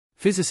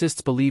Physicists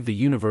believe the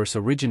universe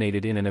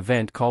originated in an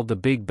event called the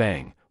Big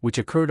Bang, which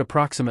occurred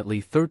approximately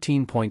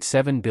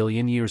 13.7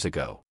 billion years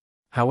ago.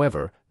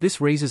 However, this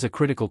raises a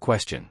critical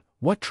question: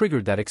 what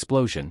triggered that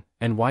explosion,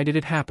 and why did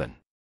it happen?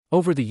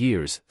 Over the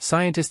years,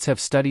 scientists have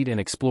studied and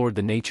explored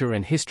the nature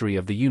and history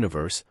of the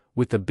universe,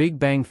 with the Big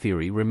Bang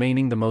theory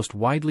remaining the most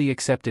widely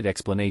accepted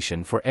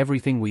explanation for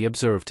everything we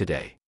observe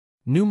today.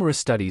 Numerous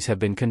studies have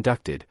been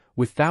conducted,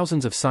 with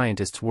thousands of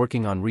scientists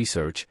working on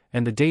research,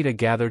 and the data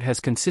gathered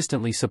has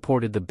consistently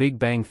supported the Big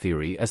Bang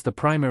theory as the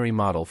primary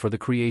model for the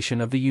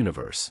creation of the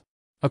universe.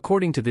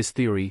 According to this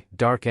theory,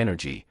 dark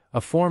energy, a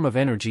form of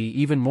energy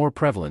even more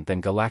prevalent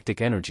than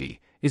galactic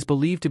energy, is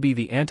believed to be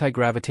the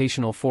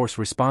anti-gravitational force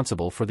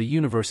responsible for the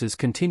universe's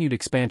continued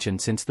expansion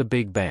since the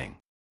Big Bang.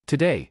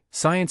 Today,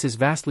 science is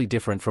vastly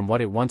different from what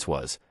it once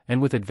was,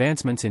 and with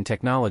advancements in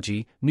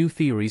technology, new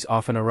theories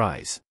often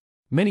arise.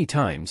 Many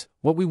times,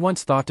 what we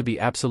once thought to be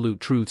absolute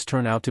truths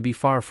turn out to be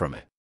far from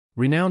it.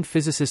 Renowned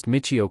physicist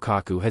Michio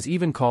Kaku has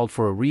even called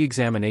for a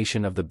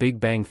re-examination of the Big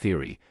Bang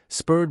theory,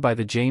 spurred by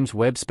the James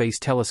Webb Space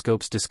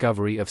Telescope's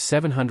discovery of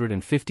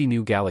 750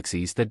 new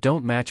galaxies that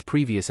don't match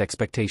previous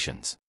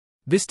expectations.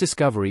 This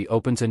discovery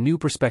opens a new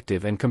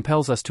perspective and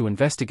compels us to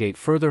investigate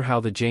further how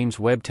the James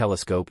Webb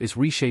Telescope is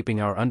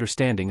reshaping our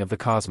understanding of the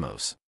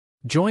cosmos.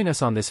 Join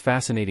us on this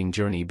fascinating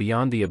journey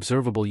beyond the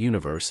observable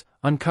universe,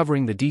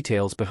 uncovering the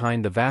details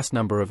behind the vast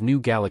number of new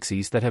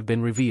galaxies that have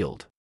been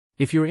revealed.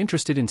 If you're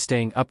interested in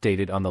staying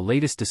updated on the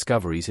latest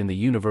discoveries in the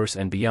universe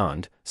and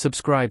beyond,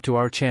 subscribe to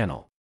our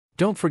channel.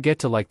 Don't forget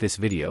to like this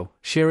video,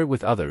 share it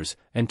with others,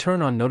 and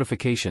turn on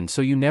notifications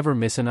so you never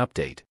miss an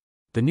update.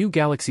 The new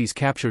galaxies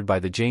captured by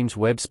the James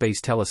Webb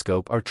Space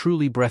Telescope are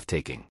truly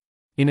breathtaking.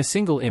 In a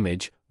single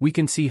image, we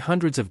can see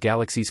hundreds of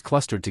galaxies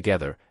clustered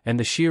together, and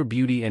the sheer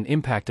beauty and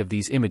impact of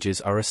these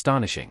images are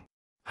astonishing.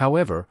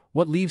 However,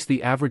 what leaves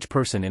the average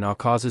person in awe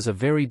causes a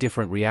very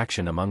different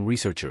reaction among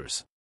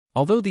researchers.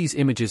 Although these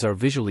images are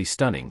visually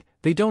stunning,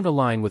 they don't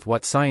align with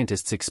what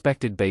scientists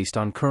expected based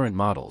on current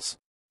models.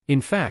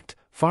 In fact,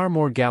 far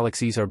more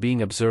galaxies are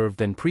being observed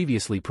than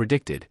previously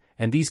predicted,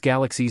 and these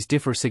galaxies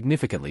differ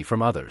significantly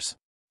from others.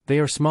 They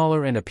are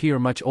smaller and appear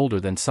much older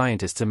than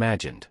scientists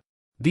imagined.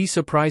 These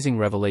surprising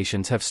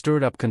revelations have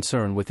stirred up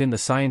concern within the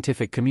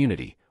scientific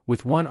community,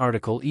 with one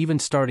article even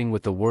starting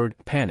with the word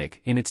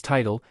 "panic" in its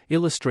title,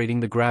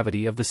 illustrating the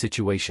gravity of the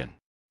situation.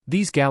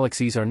 These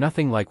galaxies are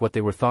nothing like what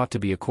they were thought to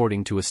be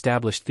according to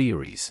established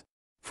theories.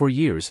 For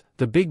years,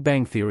 the Big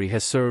Bang theory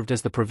has served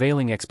as the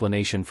prevailing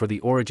explanation for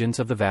the origins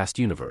of the vast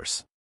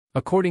universe.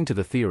 According to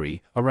the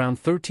theory, around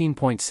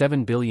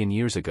 13.7 billion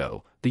years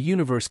ago, the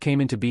universe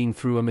came into being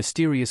through a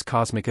mysterious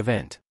cosmic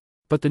event.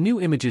 But the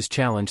new images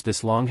challenge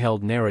this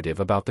long-held narrative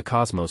about the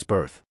cosmos'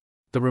 birth.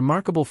 The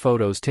remarkable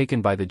photos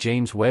taken by the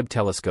James Webb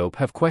Telescope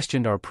have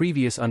questioned our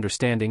previous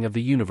understanding of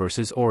the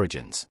universe's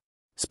origins.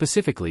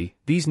 Specifically,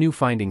 these new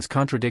findings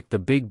contradict the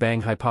Big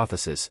Bang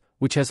hypothesis,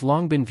 which has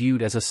long been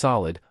viewed as a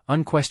solid,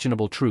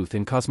 unquestionable truth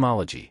in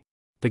cosmology.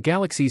 The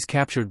galaxies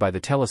captured by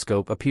the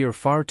telescope appear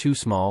far too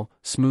small,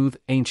 smooth,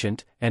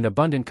 ancient, and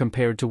abundant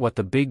compared to what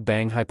the Big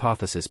Bang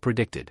hypothesis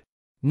predicted.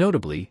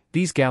 Notably,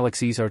 these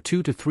galaxies are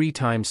 2 to 3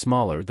 times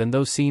smaller than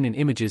those seen in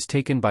images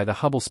taken by the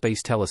Hubble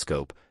Space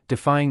Telescope,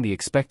 defying the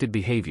expected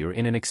behavior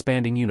in an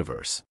expanding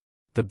universe.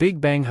 The Big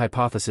Bang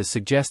hypothesis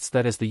suggests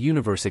that as the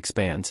universe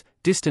expands,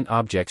 distant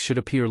objects should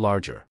appear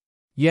larger.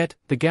 Yet,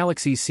 the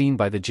galaxies seen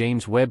by the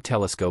James Webb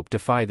Telescope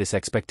defy this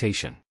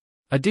expectation.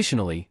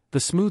 Additionally,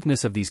 the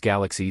smoothness of these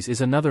galaxies is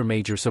another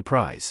major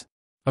surprise.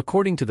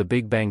 According to the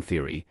Big Bang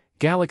theory,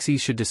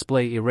 galaxies should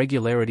display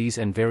irregularities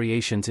and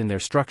variations in their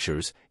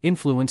structures,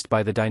 influenced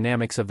by the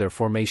dynamics of their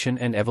formation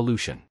and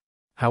evolution.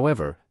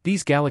 However,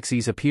 these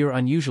galaxies appear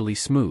unusually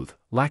smooth,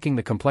 lacking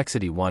the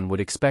complexity one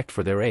would expect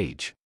for their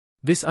age.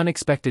 This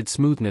unexpected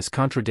smoothness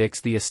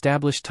contradicts the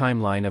established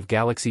timeline of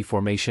galaxy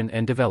formation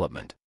and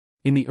development.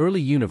 In the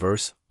early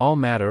universe, all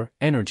matter,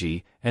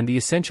 energy, and the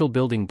essential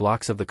building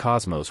blocks of the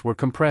cosmos were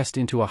compressed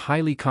into a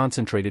highly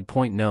concentrated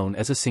point known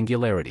as a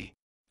singularity.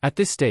 At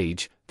this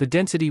stage, the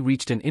density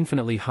reached an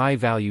infinitely high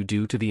value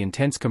due to the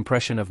intense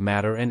compression of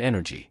matter and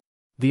energy.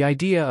 The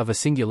idea of a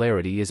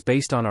singularity is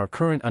based on our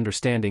current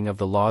understanding of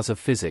the laws of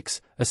physics,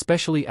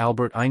 especially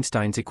Albert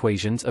Einstein's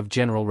equations of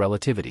general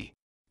relativity.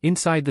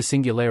 Inside the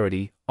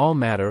singularity, all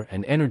matter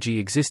and energy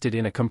existed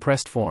in a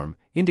compressed form,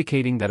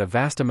 indicating that a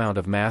vast amount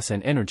of mass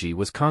and energy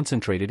was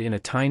concentrated in a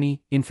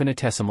tiny,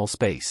 infinitesimal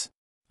space.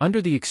 Under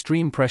the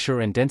extreme pressure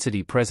and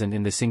density present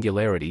in the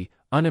singularity,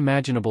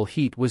 unimaginable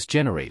heat was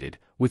generated,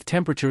 with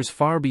temperatures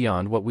far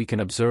beyond what we can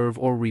observe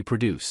or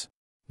reproduce.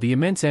 The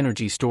immense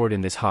energy stored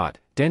in this hot,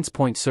 dense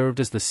point served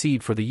as the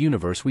seed for the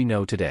universe we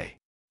know today.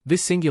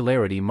 This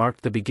singularity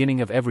marked the beginning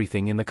of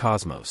everything in the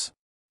cosmos.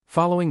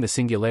 Following the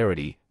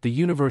singularity, the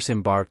universe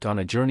embarked on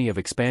a journey of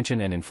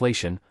expansion and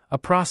inflation, a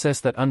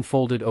process that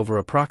unfolded over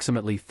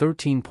approximately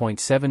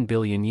 13.7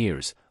 billion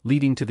years,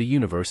 leading to the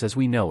universe as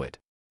we know it.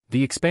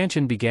 The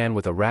expansion began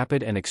with a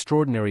rapid and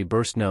extraordinary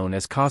burst known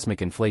as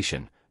cosmic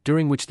inflation,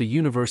 during which the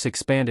universe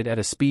expanded at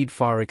a speed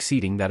far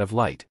exceeding that of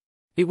light.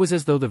 It was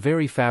as though the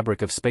very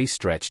fabric of space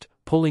stretched,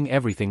 pulling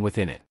everything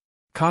within it.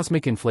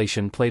 Cosmic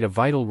inflation played a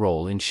vital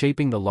role in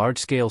shaping the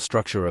large-scale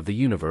structure of the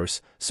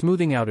universe,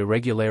 smoothing out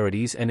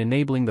irregularities and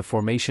enabling the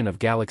formation of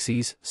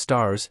galaxies,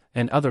 stars,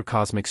 and other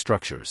cosmic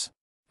structures.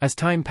 As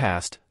time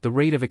passed, the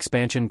rate of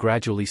expansion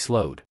gradually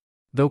slowed.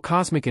 Though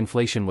cosmic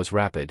inflation was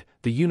rapid,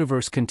 the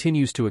universe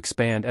continues to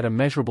expand at a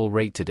measurable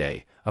rate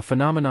today, a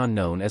phenomenon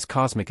known as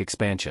cosmic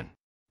expansion.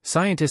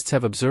 Scientists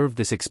have observed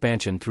this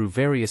expansion through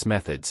various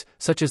methods,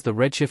 such as the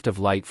redshift of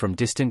light from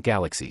distant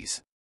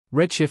galaxies.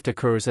 Redshift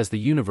occurs as the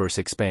universe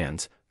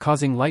expands,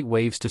 causing light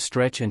waves to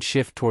stretch and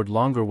shift toward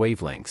longer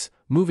wavelengths,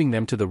 moving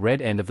them to the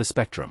red end of the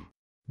spectrum.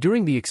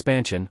 During the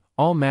expansion,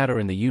 all matter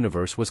in the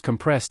universe was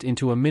compressed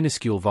into a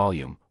minuscule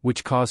volume,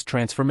 which caused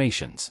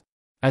transformations.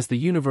 As the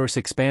universe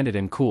expanded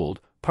and cooled,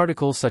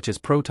 particles such as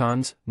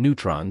protons,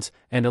 neutrons,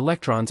 and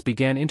electrons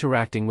began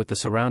interacting with the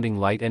surrounding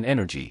light and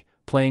energy,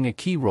 playing a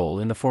key role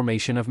in the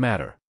formation of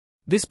matter.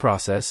 This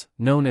process,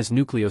 known as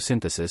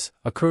nucleosynthesis,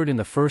 occurred in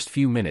the first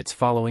few minutes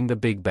following the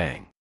Big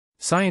Bang.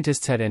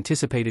 Scientists had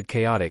anticipated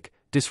chaotic,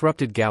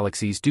 disrupted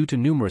galaxies due to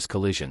numerous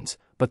collisions,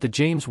 but the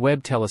James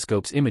Webb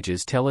Telescope's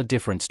images tell a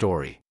different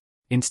story.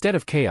 Instead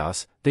of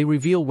chaos, they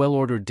reveal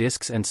well-ordered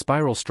disks and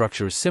spiral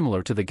structures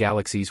similar to the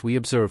galaxies we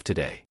observe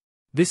today.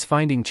 This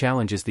finding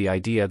challenges the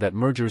idea that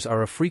mergers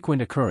are a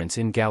frequent occurrence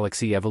in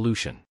galaxy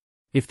evolution.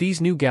 If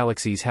these new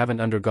galaxies haven't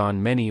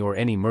undergone many or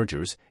any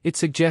mergers, it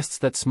suggests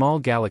that small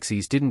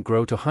galaxies didn't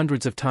grow to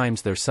hundreds of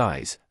times their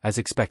size, as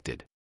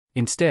expected.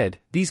 Instead,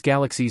 these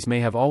galaxies may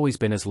have always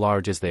been as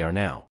large as they are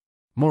now.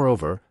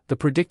 Moreover, the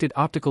predicted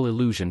optical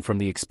illusion from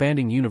the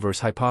expanding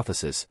universe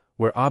hypothesis,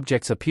 where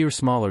objects appear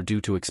smaller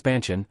due to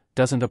expansion,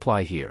 doesn't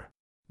apply here.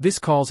 This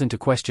calls into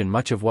question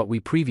much of what we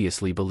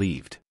previously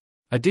believed.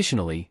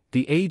 Additionally,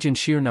 the age and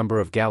sheer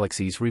number of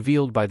galaxies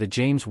revealed by the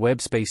James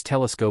Webb Space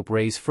Telescope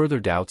raise further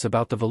doubts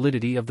about the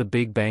validity of the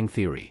Big Bang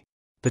theory.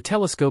 The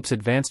telescope's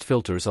advanced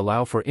filters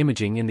allow for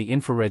imaging in the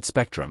infrared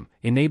spectrum,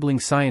 enabling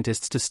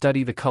scientists to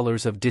study the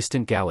colors of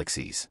distant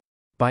galaxies.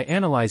 By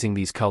analyzing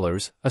these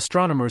colors,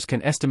 astronomers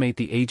can estimate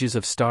the ages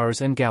of stars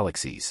and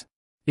galaxies.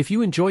 If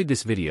you enjoyed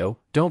this video,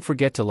 don't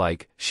forget to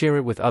like, share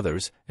it with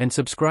others, and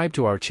subscribe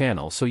to our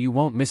channel so you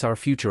won't miss our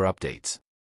future updates.